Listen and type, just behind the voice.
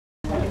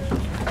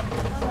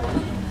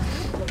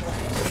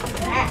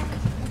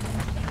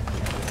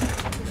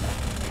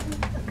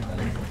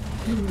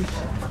Oh,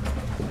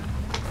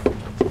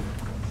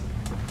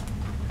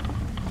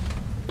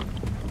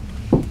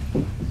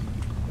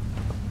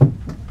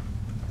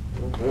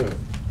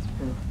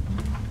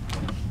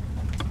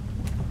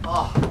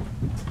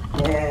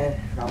 man,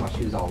 got my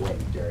shoes all wet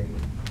and dirty.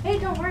 Hey,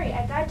 don't worry,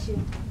 I got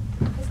you.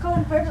 It's called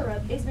Imperva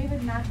Rub. It's made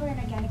with natural and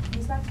organic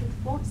beeswax which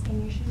won't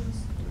stain your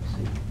shoes. Let's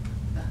see.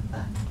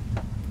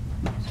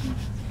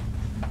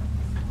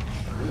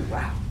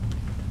 Wow.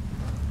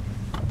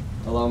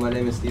 Hello, my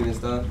name is Steven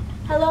Stone,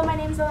 Hello, my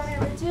name's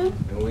Elena Ritu.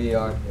 and we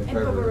are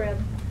Imperva Rub.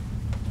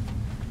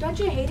 Don't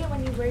you hate it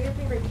when you wear your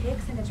favorite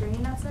kicks and it's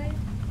raining outside?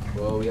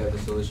 Well, we have the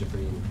solution for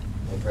you,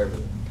 Imperva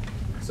Rub.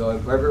 So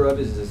Imperva Rub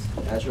is this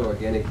natural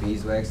organic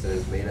beeswax that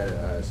is made out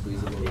of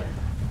squeezable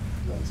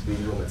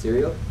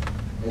material.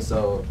 And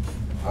so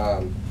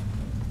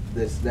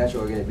this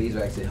natural organic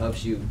beeswax, it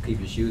helps you keep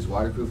your shoes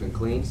waterproof and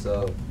clean.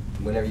 So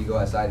whenever you go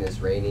outside and it's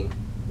raining,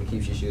 it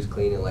keeps your shoes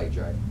clean and like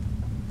dry.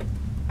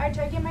 Our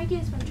target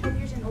market is from 12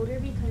 years and older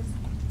because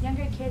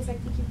younger kids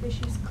like to keep their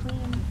shoes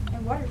clean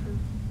and waterproof.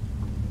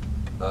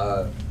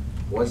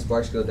 One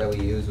spark skill that we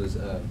used was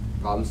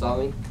problem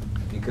solving,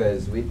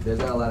 because there's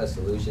not a lot of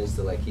solutions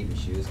to like keep your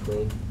shoes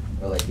clean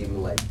or like keep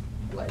them like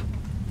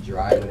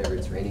dry whenever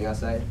it's raining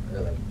outside,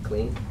 or like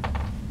clean.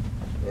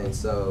 And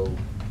so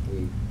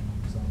we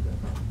solved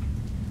that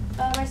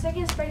problem. Our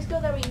second spark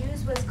skill that we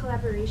used was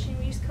collaboration.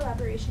 We used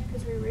collaboration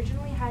because we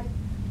originally had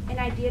an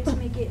idea to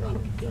make it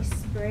like a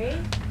spray,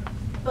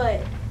 but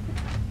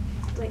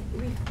like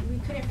we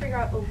couldn't figure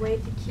out a way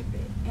to keep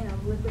it in a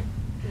liquid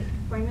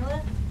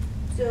formula.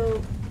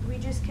 So we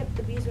just kept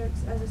the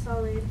beeswax as a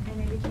solid,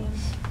 and it became,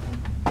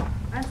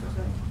 I'm so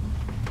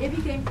sorry, it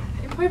became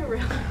Imperva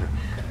Rub.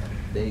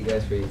 Thank you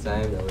guys for your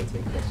time. Now we'll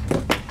take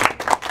questions.